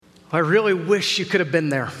I really wish you could have been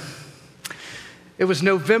there. It was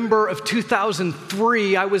November of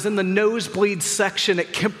 2003. I was in the nosebleed section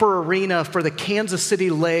at Kemper Arena for the Kansas City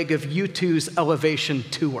leg of U2's Elevation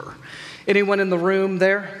Tour. Anyone in the room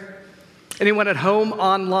there? Anyone at home,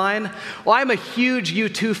 online? Well, I'm a huge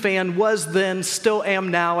U2 fan, was then, still am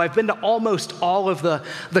now. I've been to almost all of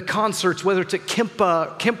the concerts, whether it's at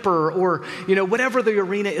Kemper or, whatever the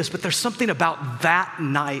arena is, but there's something about that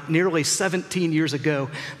night, nearly 17 years ago,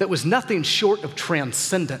 that was nothing short of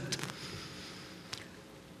transcendent.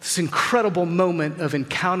 This incredible moment of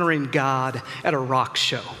encountering God at a rock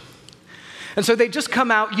show. And so they just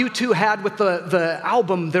come out, U2 had with the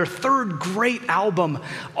album, their third great album,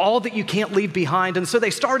 All That You Can't Leave Behind. And so they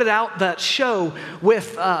started out that show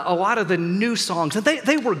with a lot of the new songs. And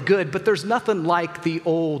they were good, but there's nothing like the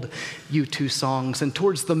old U2 songs. And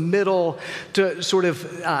towards the middle, to sort of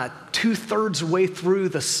 2/3 way through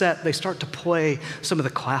the set, they start to play some of the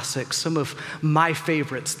classics, some of my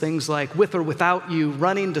favorites, things like With or Without You,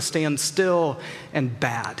 Running to Stand Still, and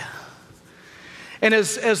Bad. And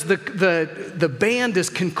as the band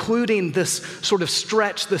is concluding this sort of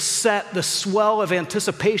stretch, the set, the swell of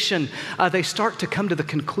anticipation, they start to come to the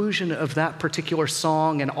conclusion of that particular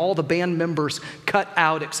song, and all the band members cut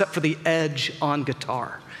out except for the Edge on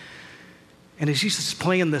guitar. And as he's just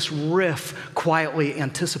playing this riff quietly,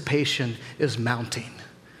 anticipation is mounting.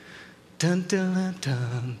 Dun dun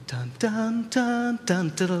dun dun dun dun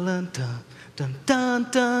dun dun dun dun. Dun, dun,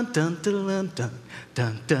 dun, dun, dun, dun,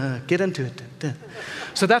 dun, dun. Get into it. Dun, dun.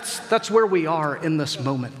 So that's where we are in this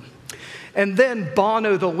moment. And then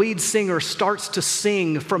Bono, the lead singer, starts to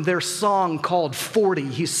sing from their song called 40.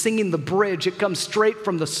 He's singing the bridge. It comes straight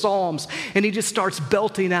from the Psalms. And he just starts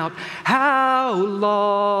belting out, how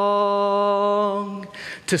long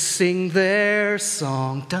to sing their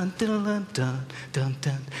song. Dun, dun, dun, dun, dun,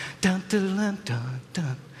 dun, dun, dun, dun,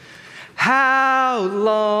 dun. How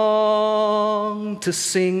long to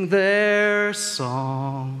sing their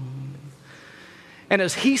song. And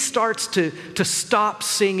as he starts to stop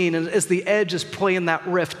singing, and as the Edge is playing that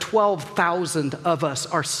riff, 12,000 of us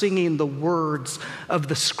are singing the words of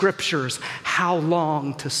the scriptures, how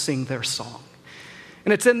long to sing their song.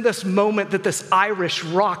 And it's in this moment that this Irish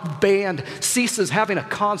rock band ceases having a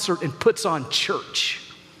concert and puts on church.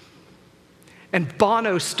 And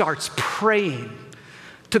Bono starts praying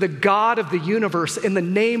to the God of the universe in the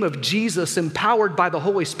name of Jesus, empowered by the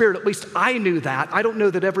Holy Spirit. At least I knew that. I don't know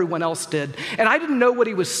that everyone else did. And I didn't know what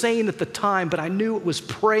he was saying at the time, but I knew it was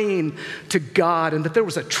praying to God and that there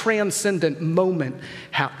was a transcendent moment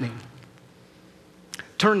happening.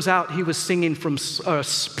 Turns out he was singing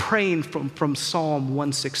praying from Psalm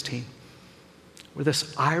 116, where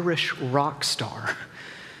this Irish rock star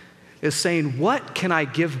is saying, what can I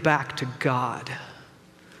give back to God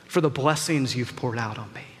for the blessings you've poured out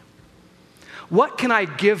on me? What can I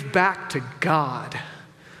give back to God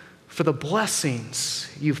for the blessings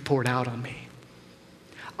you've poured out on me?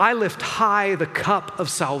 I lift high the cup of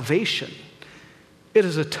salvation. It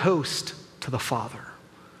is a toast to the Father.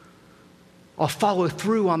 I'll follow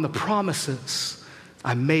through on the promises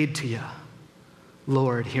I made to you.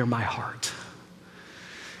 Lord, hear my heart.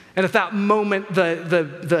 And at that moment,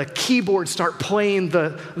 the keyboards start playing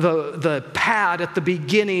the pad at the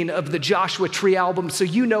beginning of the Joshua Tree album, so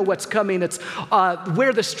you know what's coming. It's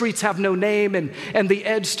Where the Streets Have No Name, and the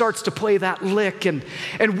Edge starts to play that lick, and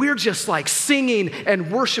we're just like singing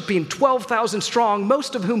and worshiping 12,000 strong,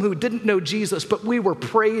 most of whom who didn't know Jesus, but we were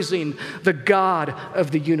praising the God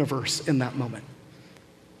of the universe in that moment.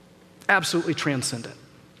 Absolutely transcendent.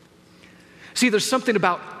 See, there's something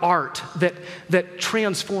about art that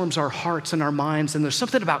transforms our hearts and our minds, and there's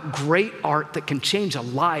something about great art that can change a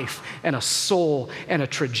life and a soul and a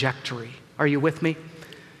trajectory. Are you with me?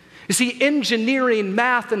 You see, engineering,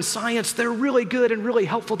 math, and science, they're really good and really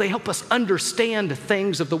helpful. They help us understand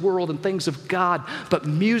things of the world and things of God. But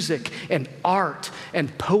music and art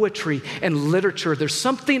and poetry and literature, there's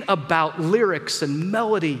something about lyrics and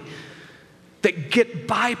melody that get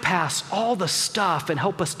bypass all the stuff and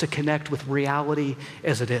help us to connect with reality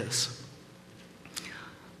as it is.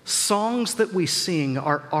 Songs that we sing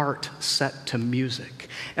are art set to music.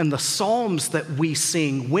 And the psalms that we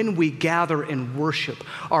sing when we gather and worship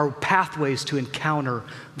are pathways to encounter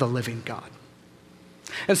the living God.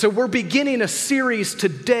 And so we're beginning a series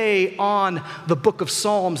today on the book of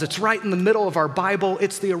Psalms. It's right in the middle of our Bible.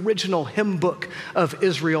 It's the original hymn book of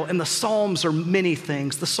Israel. And the Psalms are many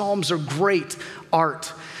things. The Psalms are great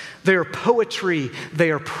art. They are poetry.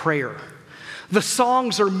 They are prayer. The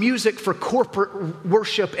songs are music for corporate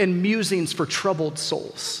worship and musings for troubled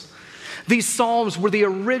souls. These Psalms were the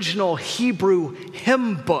original Hebrew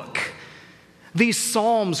hymn book These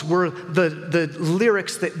psalms were the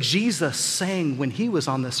lyrics that Jesus sang when he was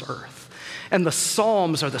on this earth. And the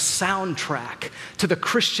psalms are the soundtrack to the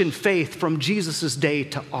Christian faith from Jesus' day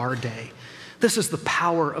to our day. This is the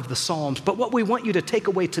power of the Psalms. But what we want you to take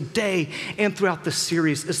away today and throughout this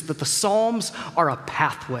series is that the Psalms are a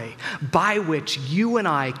pathway by which you and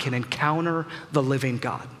I can encounter the living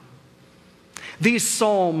God. These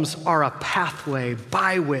Psalms are a pathway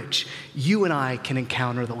by which you and I can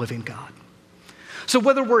encounter the living God. So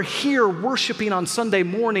whether we're here worshiping on Sunday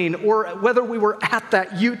morning or whether we were at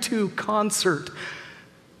that U2 concert,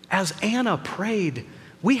 as Anna prayed,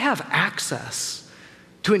 we have access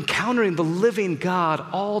to encountering the living God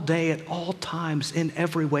all day at all times in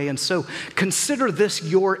every way. And so consider this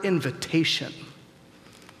your invitation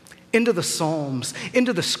into the Psalms,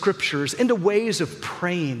 into the Scriptures, into ways of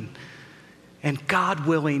praying. And God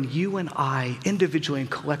willing, you and I, individually and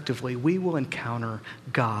collectively, we will encounter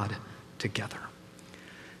God together.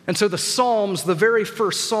 And so the Psalms, the very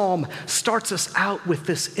first Psalm, starts us out with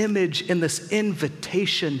this image and this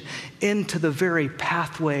invitation into the very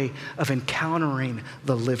pathway of encountering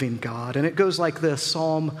the living God. And it goes like this,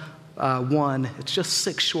 Psalm 1. It's just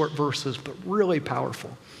 6 short verses, but really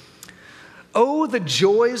powerful. Oh, the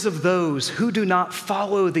joys of those who do not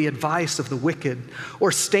follow the advice of the wicked,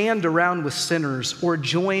 or stand around with sinners, or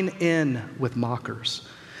join in with mockers.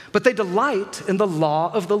 But they delight in the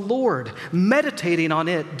law of the Lord, meditating on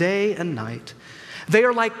it day and night. They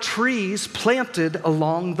are like trees planted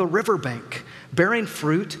along the riverbank, bearing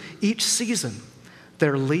fruit each season.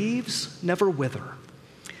 Their leaves never wither,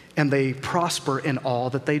 and they prosper in all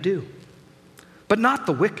that they do. But not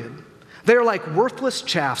the wicked. They are like worthless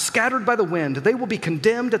chaff scattered by the wind. They will be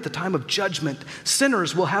condemned at the time of judgment.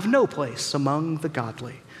 Sinners will have no place among the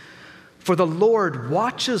godly. For the Lord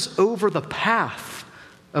watches over the path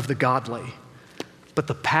of the godly, but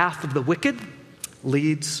the path of the wicked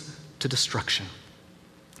leads to destruction.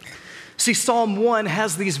 See, Psalm 1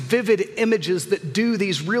 has these vivid images that do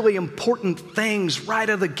these really important things right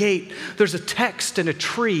out of the gate. There's a text and a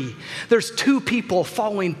tree. There's 2 people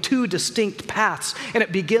following 2 distinct paths, and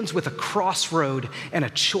it begins with a crossroad and a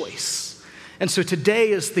choice. And so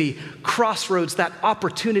today is the crossroads, that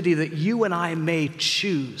opportunity that you and I may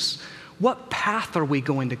choose. What path are we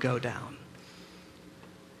going to go down?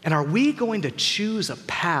 And are we going to choose a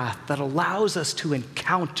path that allows us to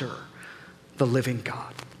encounter the living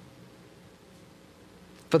God?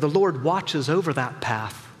 For the Lord watches over that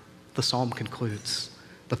path, the psalm concludes,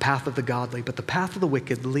 the path of the godly, but the path of the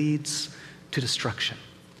wicked leads to destruction.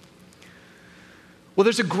 Well,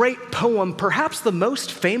 there's a great poem, perhaps the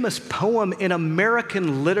most famous poem in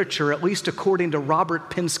American literature, at least according to Robert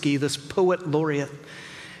Pinsky, this poet laureate.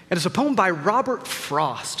 And it's a poem by Robert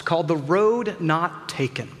Frost called The Road Not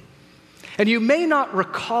Taken. And you may not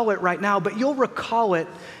recall it right now, but you'll recall it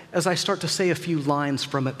as I start to say a few lines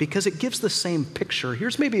from it because it gives the same picture.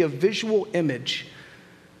 Here's maybe a visual image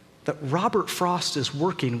that Robert Frost is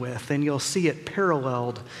working with, and you'll see it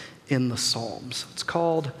paralleled in the Psalms. It's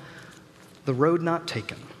called The Road Not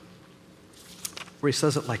Taken, where he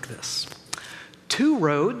says it like this. 2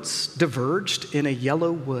 roads diverged in a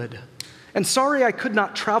yellow wood, and sorry I could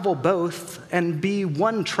not travel both, and be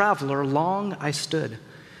one traveler, long I stood,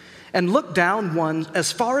 and looked down one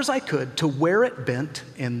as far as I could to where it bent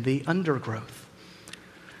in the undergrowth.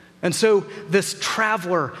 And so this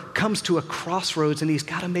traveler comes to a crossroads and he's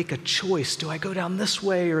got to make a choice. Do I go down this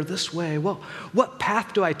way or this way? Well, what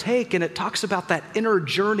path do I take? And it talks about that inner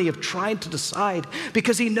journey of trying to decide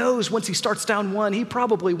because he knows once he starts down one, he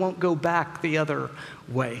probably won't go back the other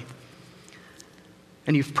way.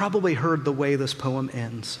 And you've probably heard the way this poem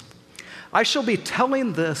ends. I shall be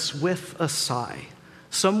telling this with a sigh,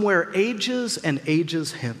 somewhere ages and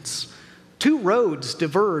ages hence. 2 roads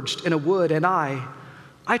diverged in a wood, and I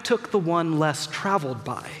took the one less traveled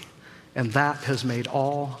by, and that has made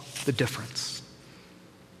all the difference.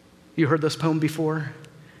 You heard this poem before?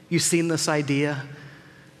 You've seen this idea?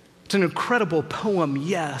 It's an incredible poem,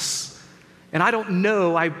 yes. And I don't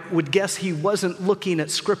know, I would guess he wasn't looking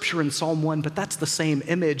at scripture in Psalm 1, but that's the same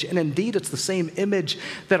image. And indeed, it's the same image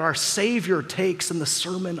that our Savior takes in the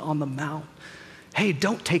Sermon on the Mount. Hey,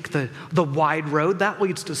 don't take the wide road. That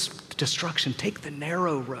leads to destruction. Take the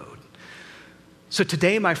narrow road. So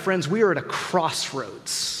today, my friends, we are at a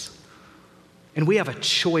crossroads, and we have a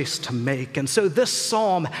choice to make. And so this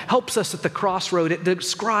psalm helps us at the crossroad. It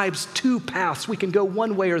describes 2 paths. We can go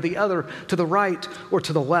one way or the other, to the right or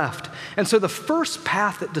to the left. And so the first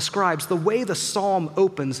path it describes, the way the psalm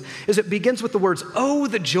opens, is it begins with the words, "Oh,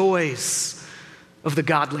 the joys of the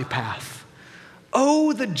godly path.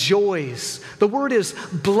 Oh, the joys. The word is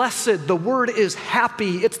blessed. The word is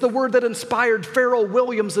happy. It's the word that inspired Pharrell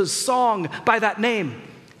Williams' song by that name.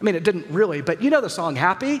 I mean, it didn't really, but you know the song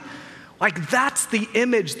Happy? Like that's the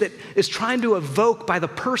image that is trying to evoke by the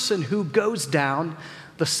person who goes down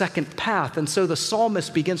the second path. And so the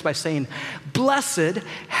psalmist begins by saying, blessed,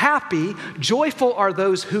 happy, joyful are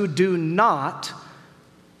those who do not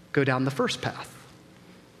go down the first path.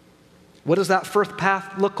 What does that first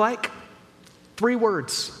path look like? 3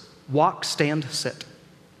 words: walk, stand, sit.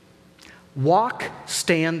 Walk,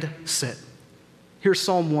 stand, sit. Here's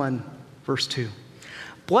Psalm 1, verse 2.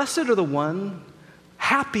 Blessed are the one,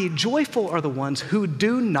 happy, joyful are the ones who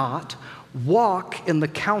do not walk in the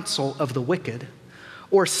counsel of the wicked,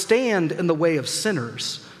 or stand in the way of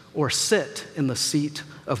sinners, or sit in the seat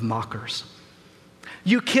of mockers.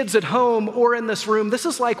 You kids at home or in this room, this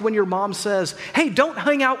is like when your mom says, hey, don't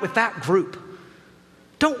hang out with that group.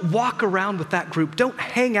 Don't walk around with that group. Don't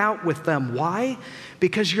hang out with them. Why?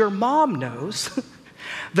 Because your mom knows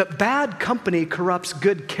that bad company corrupts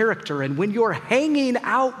good character. And when you're hanging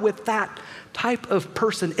out with that type of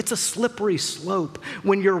person, it's a slippery slope.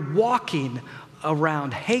 When you're walking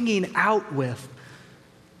around, hanging out with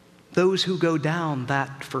those who go down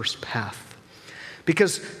that first path.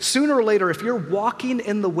 Because sooner or later, if you're walking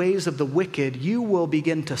in the ways of the wicked, you will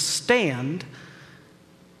begin to stand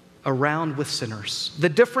around with sinners. The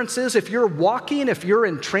difference is if you're walking, if you're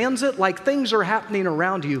in transit, like things are happening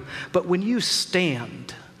around you, but when you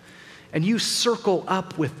stand and you circle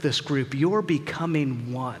up with this group, you're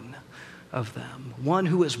becoming one of them, one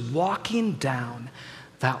who is walking down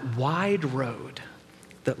that wide road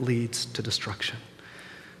that leads to destruction.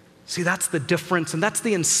 See, that's the difference, and that's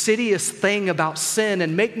the insidious thing about sin.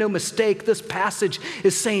 And make no mistake, this passage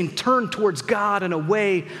is saying turn towards God and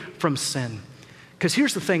away from sin. Because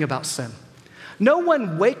here's the thing about sin. No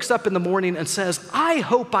one wakes up in the morning and says, I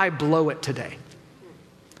hope I blow it today.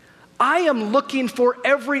 I am looking for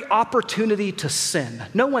every opportunity to sin.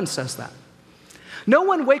 No one says that. No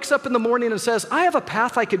one wakes up in the morning and says, I have a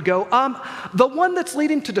path I could go. The one that's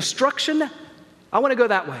leading to destruction, I want to go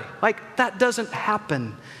that way. Like, that doesn't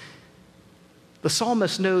happen. The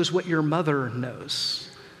psalmist knows what your mother knows.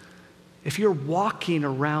 If you're walking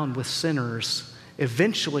around with sinners,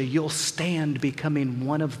 eventually you'll stand becoming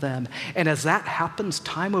one of them. And as that happens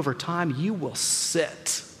time over time, you will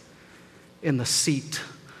sit in the seat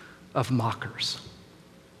of mockers.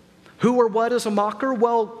 Who or what is a mocker?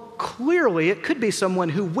 Well, clearly it could be someone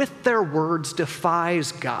who with their words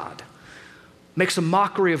defies God, makes a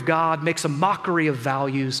mockery of God, makes a mockery of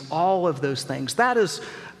values, all of those things. That is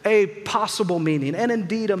a possible meaning, and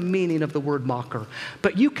indeed a meaning of the word mocker.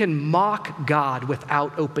 But you can mock God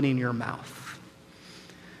without opening your mouth.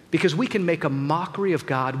 Because we can make a mockery of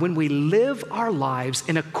God when we live our lives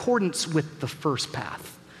in accordance with the first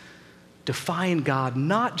path, defying God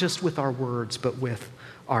not just with our words, but with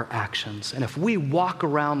our actions. And if we walk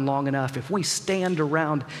around long enough, if we stand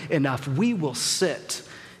around enough, we will sit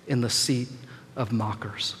in the seat of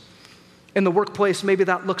mockers. In the workplace, maybe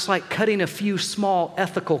that looks like cutting a few small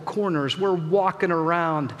ethical corners. We're walking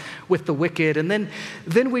around with the wicked, and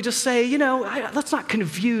then we just say, let's not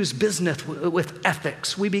confuse business with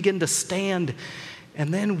ethics. We begin to stand,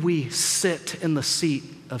 and then we sit in the seat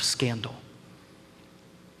of scandal.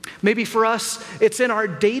 Maybe for us, it's in our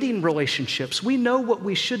dating relationships. We know what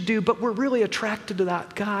we should do, but we're really attracted to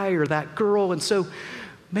that guy or that girl, and so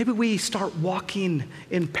maybe we start walking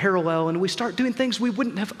in parallel and we start doing things we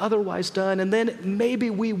wouldn't have otherwise done. And then maybe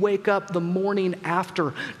we wake up the morning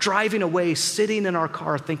after driving away, sitting in our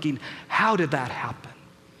car thinking, how did that happen?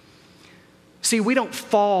 See, we don't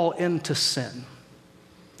fall into sin.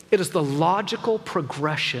 It is the logical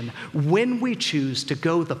progression when we choose to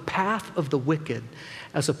go the path of the wicked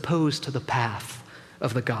as opposed to the path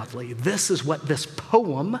of the godly. This is what this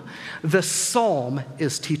poem, this psalm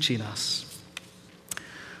is teaching us.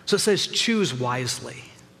 So it says, choose wisely.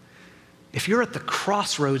 If you're at the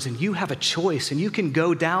crossroads and you have a choice and you can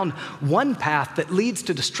go down one path that leads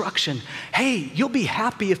to destruction, hey, you'll be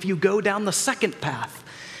happy if you go down the second path.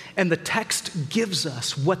 And the text gives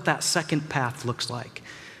us what that second path looks like.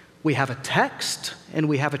 We have a text and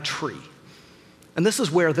we have a tree. And this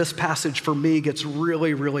is where this passage for me gets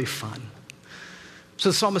really, really fun. So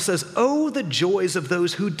the psalmist says, oh, the joys of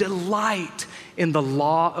those who delight in the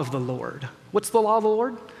law of the Lord. What's the law of the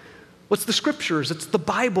Lord? What's the scriptures? It's the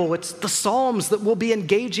Bible. It's the Psalms that we'll be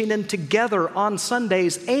engaging in together on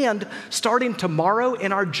Sundays. And starting tomorrow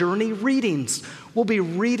in our journey readings, we'll be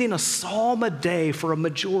reading a psalm a day for a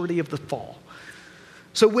majority of the fall.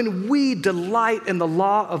 So when we delight in the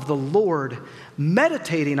law of the Lord,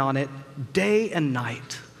 meditating on it day and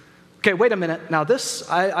night, Okay, wait a minute. Now this,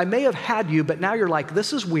 I may have had you, but now you're like,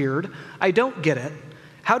 this is weird. I don't get it.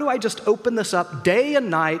 How do I just open this up day and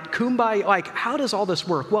night, kumbaya? Like, how does all this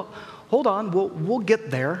work? Well, hold on, we'll get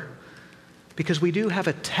there because we do have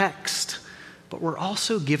a text, but we're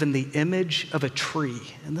also given the image of a tree.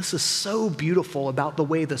 And this is so beautiful about the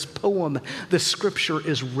way this poem, this scripture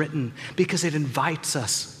is written because it invites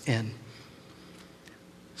us in.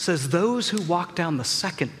 It says, those who walk down the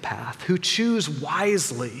second path, who choose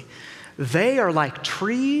wisely, they are like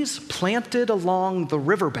trees planted along the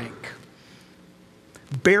riverbank,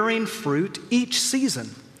 bearing fruit each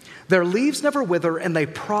season. Their leaves never wither, and they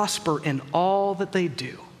prosper in all that they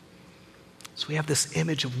do. So we have this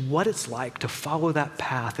image of what it's like to follow that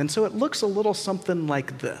path. And so it looks a little something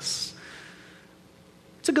like this.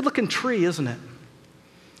 It's a good-looking tree, isn't it?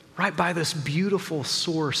 Right by this beautiful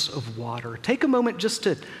source of water. Take a moment just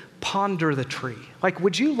to ponder the tree. Like,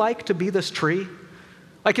 would you like to be this tree?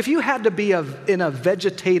 Like, if you had to be in a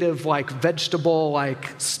vegetative, like, vegetable,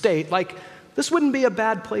 like, state, like, this wouldn't be a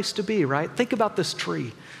bad place to be, right? Think about this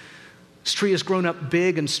tree. This tree has grown up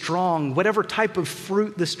big and strong. Whatever type of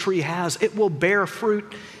fruit this tree has, it will bear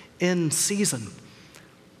fruit in season.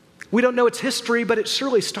 We don't know its history, but it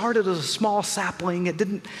surely started as a small sapling. It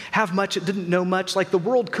didn't have much, it didn't know much. Like, the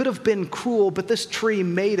world could have been cruel, but this tree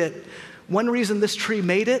made it. One reason this tree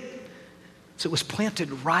made it is it was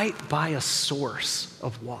planted right by a source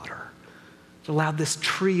of water. It allowed this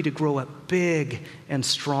tree to grow up big and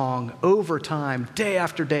strong over time, day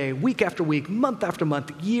after day, week after week, month after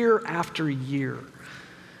month, year after year.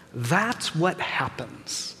 That's what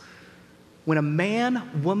happens when a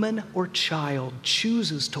man, woman, or child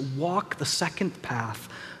chooses to walk the second path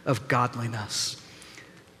of godliness.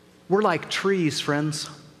 We're like trees, friends.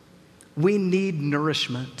 We need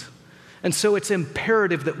nourishment. And so it's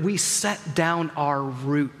imperative that we set down our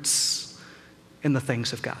roots in the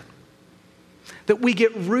things of God. That we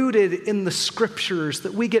get rooted in the scriptures,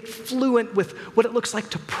 that we get fluent with what it looks like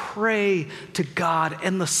to pray to God.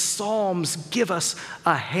 And the Psalms give us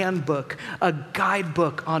a handbook, a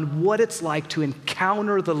guidebook on what it's like to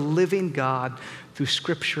encounter the living God through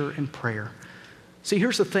scripture and prayer. See,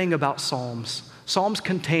 here's the thing about Psalms. Psalms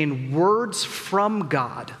contain words from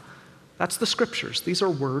God. That's the scriptures. These are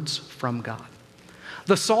words from God.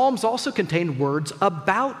 The Psalms also contain words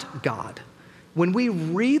about God. When we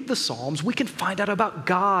read the Psalms, we can find out about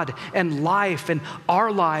God and life and our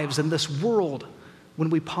lives and this world when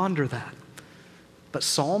we ponder that. But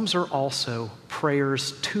Psalms are also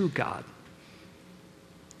prayers to God.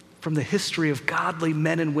 From the history of godly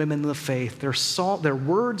men and women in the faith, they're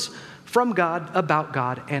words from God about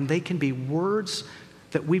God, and they can be words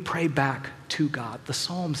that we pray back to God. The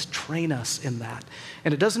Psalms train us in that.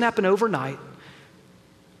 And it doesn't happen overnight.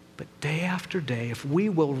 But day after day, if we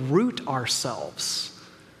will root ourselves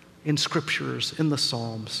in scriptures, in the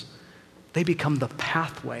Psalms, they become the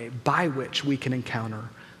pathway by which we can encounter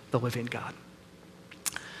the living God.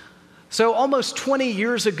 So almost 20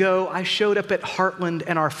 years ago, I showed up at Heartland,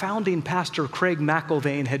 and our founding pastor, Craig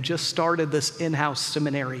McIlvaine, had just started this in-house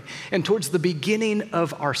seminary. And towards the beginning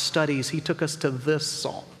of our studies, he took us to this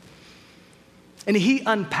psalm. And he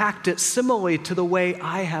unpacked it similarly to the way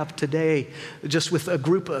I have today, just with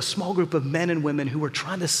a small group of men and women who were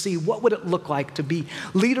trying to see what would it look like to be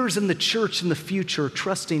leaders in the church in the future,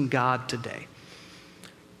 trusting God today.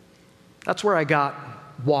 That's where I got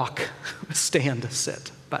walk, stand,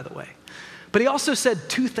 sit, by the way. But he also said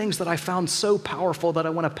two things that I found so powerful that I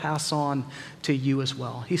want to pass on to you as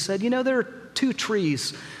well. He said, there are two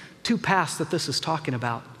trees, two paths that this is talking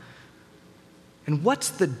about. And what's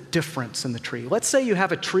the difference in the tree? Let's say you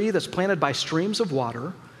have a tree that's planted by streams of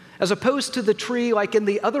water, as opposed to the tree like in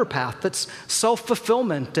the other path that's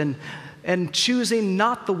self-fulfillment and choosing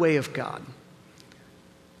not the way of God.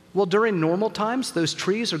 Well, during normal times, those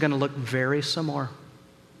trees are going to look very similar.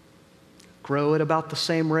 Grow at about the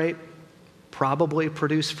same rate, probably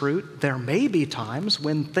produce fruit. There may be times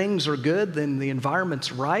when things are good, then the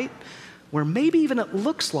environment's right, where maybe even it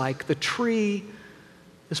looks like the tree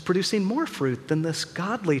is producing more fruit than this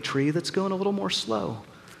godly tree that's going a little more slow.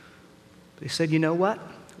 But he said, you know what?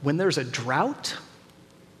 When there's a drought,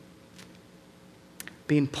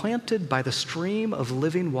 being planted by the stream of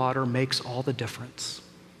living water makes all the difference.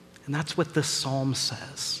 And that's what this psalm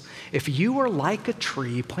says. If you are like a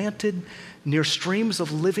tree planted near streams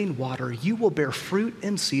of living water, you will bear fruit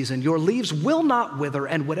in season. Your leaves will not wither,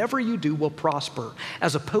 and whatever you do will prosper,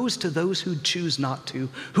 as opposed to those who choose not to,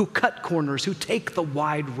 who cut corners, who take the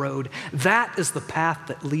wide road. That is the path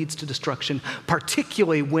that leads to destruction,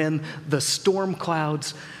 particularly when the storm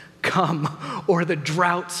clouds come or the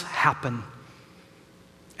droughts happen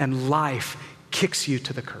and life kicks you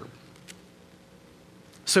to the curb.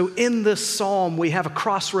 So in this psalm, we have a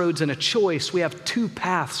crossroads and a choice. We have two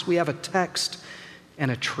paths. We have a text and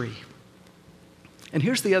a tree. And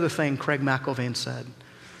here's the other thing Craig McIlvaine said.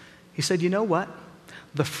 He said, you know what?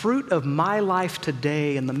 The fruit of my life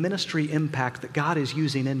today and the ministry impact that God is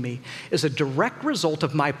using in me is a direct result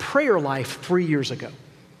of my prayer life 3 years ago.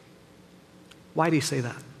 Why do you say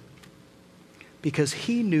that? Because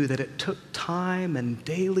he knew that it took time and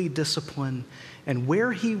daily discipline, and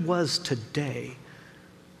where he was today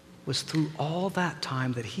was through all that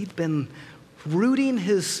time that he'd been rooting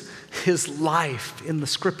his life in the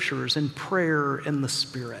scriptures, in prayer, in the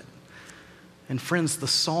Spirit. And friends, the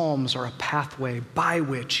Psalms are a pathway by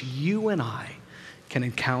which you and I can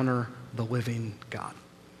encounter the living God.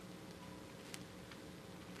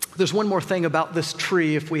 There's one more thing about this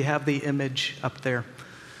tree, if we have the image up there.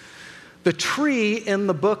 The tree in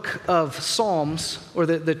the book of Psalms, or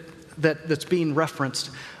that's being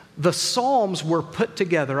referenced, the Psalms were put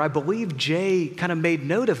together. I believe Jay kind of made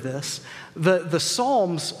note of this. The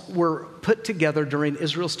Psalms were put together during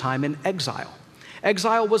Israel's time in exile.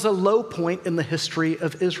 Exile was a low point in the history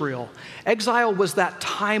of Israel. Exile was that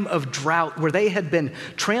time of drought where they had been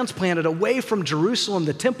transplanted away from Jerusalem.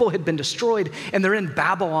 The temple had been destroyed, and they're in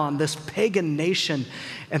Babylon, this pagan nation,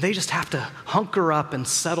 and they just have to hunker up and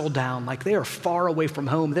settle down like they are far away from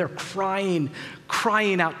home. They're crying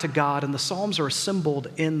out to God, and the Psalms are assembled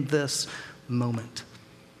in this moment.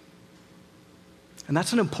 And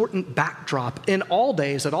that's an important backdrop in all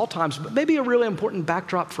days, at all times, but maybe a really important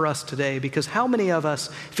backdrop for us today, because how many of us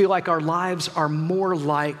feel like our lives are more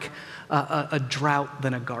like a drought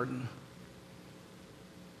than a garden?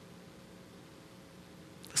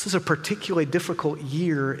 This is a particularly difficult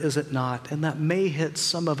year, is it not? And that may hit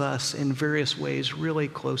some of us in various ways really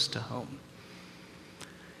close to home.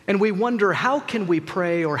 And we wonder, how can we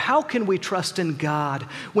pray or how can we trust in God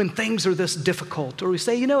when things are this difficult? Or we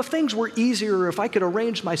say, if things were easier, if I could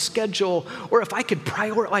arrange my schedule, or if I could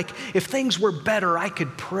if things were better, I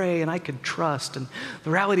could pray and I could trust. And the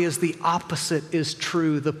reality is the opposite is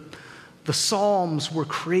true. The Psalms were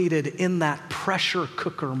created in that pressure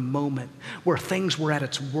cooker moment where things were at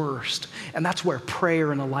its worst. And that's where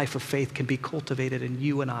prayer and a life of faith can be cultivated in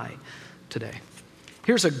you and I today.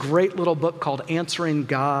 Here's a great little book called Answering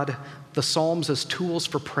God, the Psalms as Tools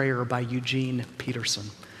for Prayer by Eugene Peterson.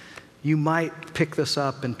 You might pick this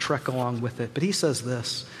up and trek along with it, but he says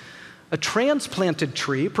this: a transplanted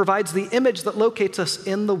tree provides the image that locates us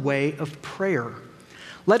in the way of prayer.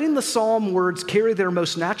 Letting the psalm words carry their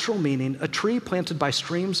most natural meaning, a tree planted by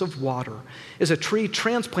streams of water is a tree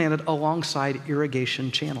transplanted alongside irrigation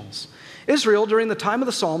channels. Israel, during the time of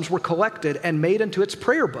the Psalms, were collected and made into its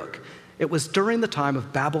prayer book. It was during the time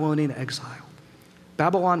of Babylonian exile.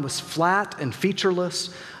 Babylon was flat and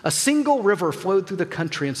featureless. A single river flowed through the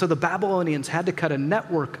country, and so the Babylonians had to cut a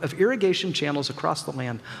network of irrigation channels across the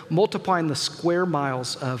land, multiplying the square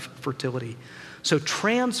miles of fertility. So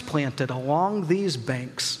transplanted along these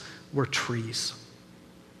banks were trees.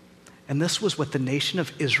 And this was what the nation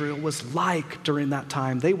of Israel was like during that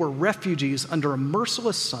time. They were refugees under a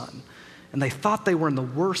merciless sun, and they thought they were in the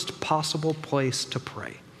worst possible place to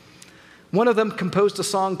pray. One of them composed a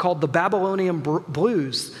song called the Babylonian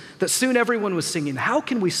Blues that soon everyone was singing. How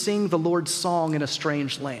can we sing the Lord's song in a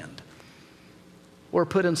strange land? Or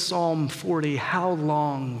put in Psalm 40, how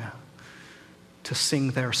long to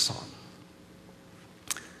sing their song?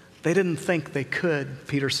 They didn't think they could,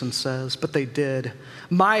 Peterson says, but they did.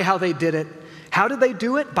 My, how they did it. How did they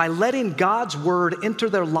do it? By letting God's word enter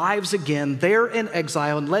their lives again, there in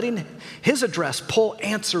exile, and letting his address pull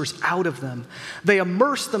answers out of them. They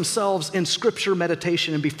immersed themselves in scripture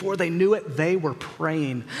meditation, and before they knew it, they were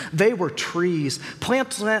praying. They were trees,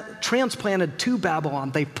 transplanted to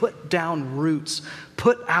Babylon. They put down roots,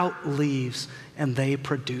 put out leaves, and they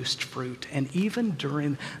produced fruit. And even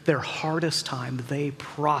during their hardest time, they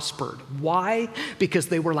prospered. Why? Because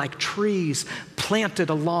they were like trees planted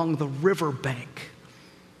along the riverbank,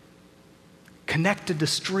 connected to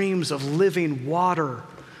streams of living water,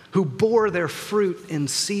 who bore their fruit in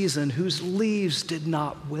season, whose leaves did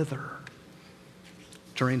not wither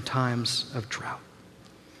during times of drought.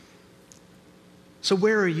 So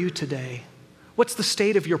where are you today? What's the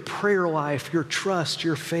state of your prayer life, your trust,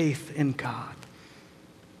 your faith in God?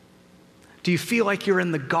 Do you feel like you're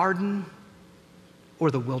in the garden or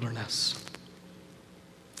the wilderness?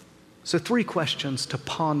 So 3 questions to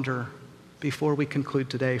ponder before we conclude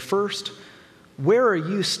today. First, where are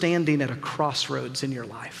you standing at a crossroads in your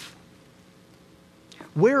life?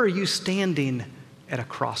 Where are you standing at a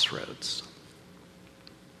crossroads?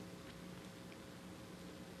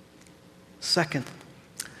 Second,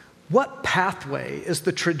 What pathway is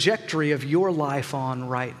the trajectory of your life on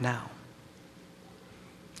right now?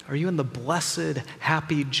 Are you in the blessed,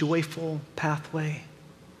 happy, joyful pathway?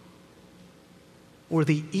 Or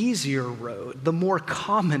the easier road, the more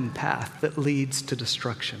common path that leads to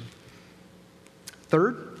destruction?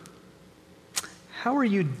 Third, how are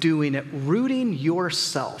you doing at rooting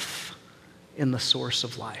yourself in the source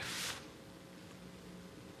of life?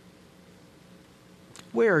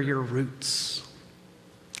 Where are your roots?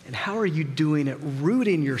 And how are you doing at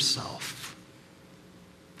rooting yourself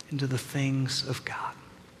into the things of God?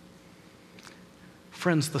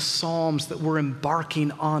 Friends, the Psalms that we're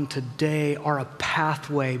embarking on today are a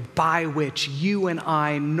pathway by which you and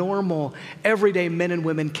I, normal, everyday men and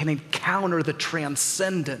women, can encounter the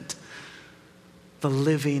transcendent, the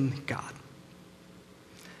living God.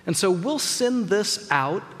 And so we'll send this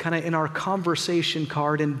out kind of in our conversation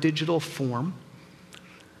card in digital form.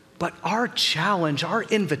 But our challenge, our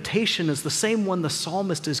invitation is the same one the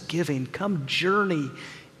psalmist is giving. Come journey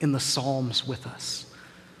in the Psalms with us.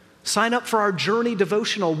 Sign up for our Journey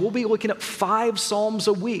devotional. We'll be looking at 5 Psalms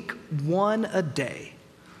a week, 1 a day.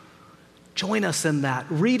 Join us in that,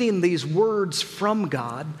 reading these words from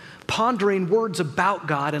God, pondering words about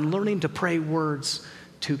God, and learning to pray words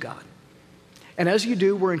to God. And as you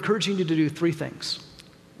do, we're encouraging you to do 3 things.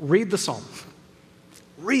 Read the Psalm.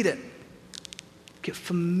 Read it. Get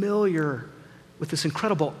familiar with this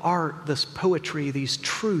incredible art, this poetry, these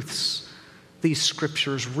truths, these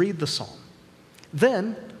scriptures. Read the Psalm.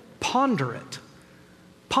 Then ponder it.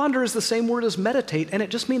 Ponder is the same word as meditate, and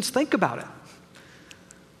it just means think about it.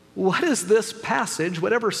 What does this passage,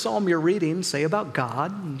 whatever psalm you're reading, say about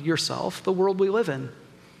God, yourself, the world we live in?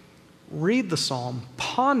 Read the psalm,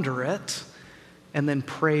 ponder it, and then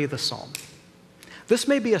pray the psalm. This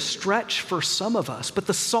may be a stretch for some of us, but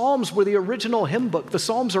the Psalms were the original hymn book. The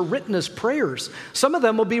Psalms are written as prayers. Some of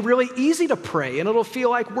them will be really easy to pray, and it'll feel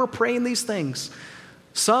like we're praying these things.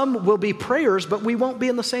 Some will be prayers, but we won't be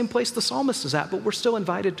in the same place the psalmist is at, but we're still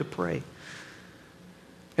invited to pray.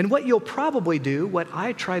 And what you'll probably do, what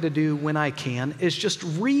I try to do when I can, is just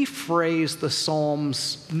rephrase the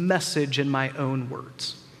Psalm's message in my own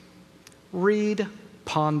words. Read,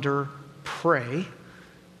 ponder, pray,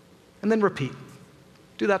 and then repeat.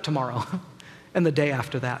 Do that tomorrow and the day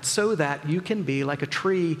after that, so that you can be like a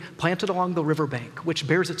tree planted along the riverbank, which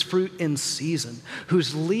bears its fruit in season,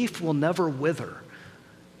 whose leaf will never wither.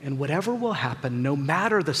 And whatever will happen, no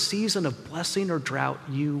matter the season of blessing or drought,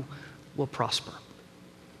 you will prosper.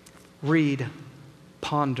 Read,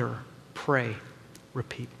 ponder, pray,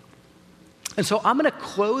 repeat. And so I'm going to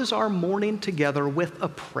close our morning together with a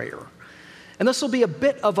prayer. And this will be a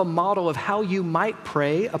bit of a model of how you might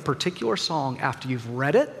pray a particular song after you've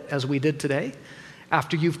read it, as we did today,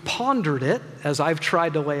 after you've pondered it, as I've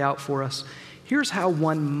tried to lay out for us. Here's how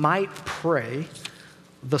one might pray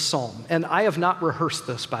the psalm. And I have not rehearsed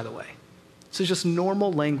this, by the way. This is just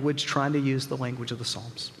normal language, trying to use the language of the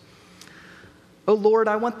Psalms. Oh Lord,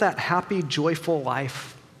 I want that happy, joyful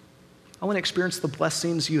life. I want to experience the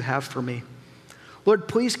blessings you have for me. Lord,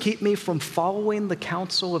 please keep me from following the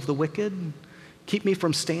counsel of the wicked. Keep me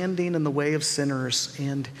from standing in the way of sinners,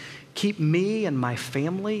 and keep me and my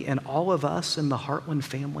family and all of us in the Heartland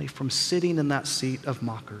family from sitting in that seat of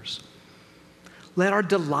mockers. Let our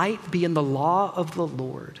delight be in the law of the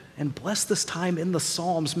Lord, and bless this time in the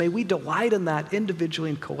Psalms. May we delight in that individually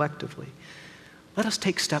and collectively. Let us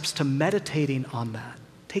take steps to meditating on that,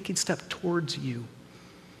 taking step towards you.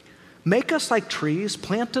 Make us like trees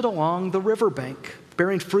planted along the riverbank,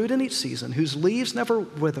 bearing fruit in each season, whose leaves never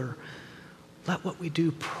wither. Let what we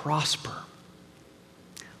do prosper.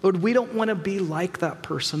 Lord, we don't want to be like that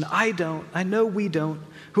person. I don't. I know we don't.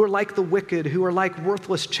 Who are like the wicked, who are like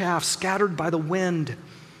worthless chaff scattered by the wind.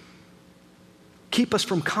 Keep us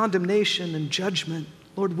from condemnation and judgment.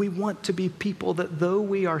 Lord, we want to be people that though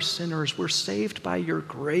we are sinners, we're saved by your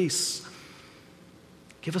grace.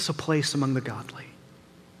 Give us a place among the godly.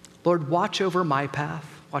 Lord, watch over my path.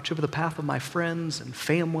 Watch over the path of my friends and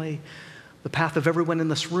family, the path of everyone in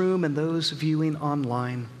this room and those viewing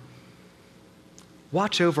online.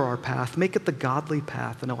 Watch over our path, make it the godly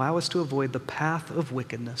path, and allow us to avoid the path of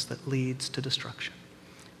wickedness that leads to destruction.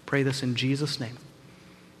 Pray this in Jesus' name.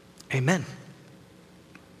 Amen.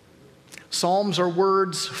 Psalms are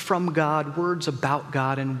words from God, words about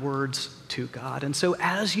God, and words to God. And so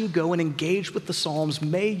as you go and engage with the Psalms,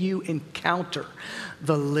 may you encounter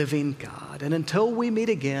the living God. And until we meet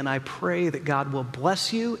again, I pray that God will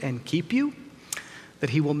bless you and keep you,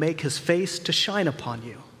 that he will make his face to shine upon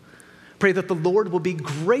you. Pray that the Lord will be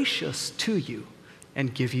gracious to you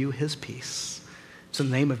and give you his peace. It's in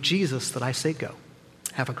the name of Jesus that I say go.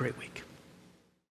 Have a great week.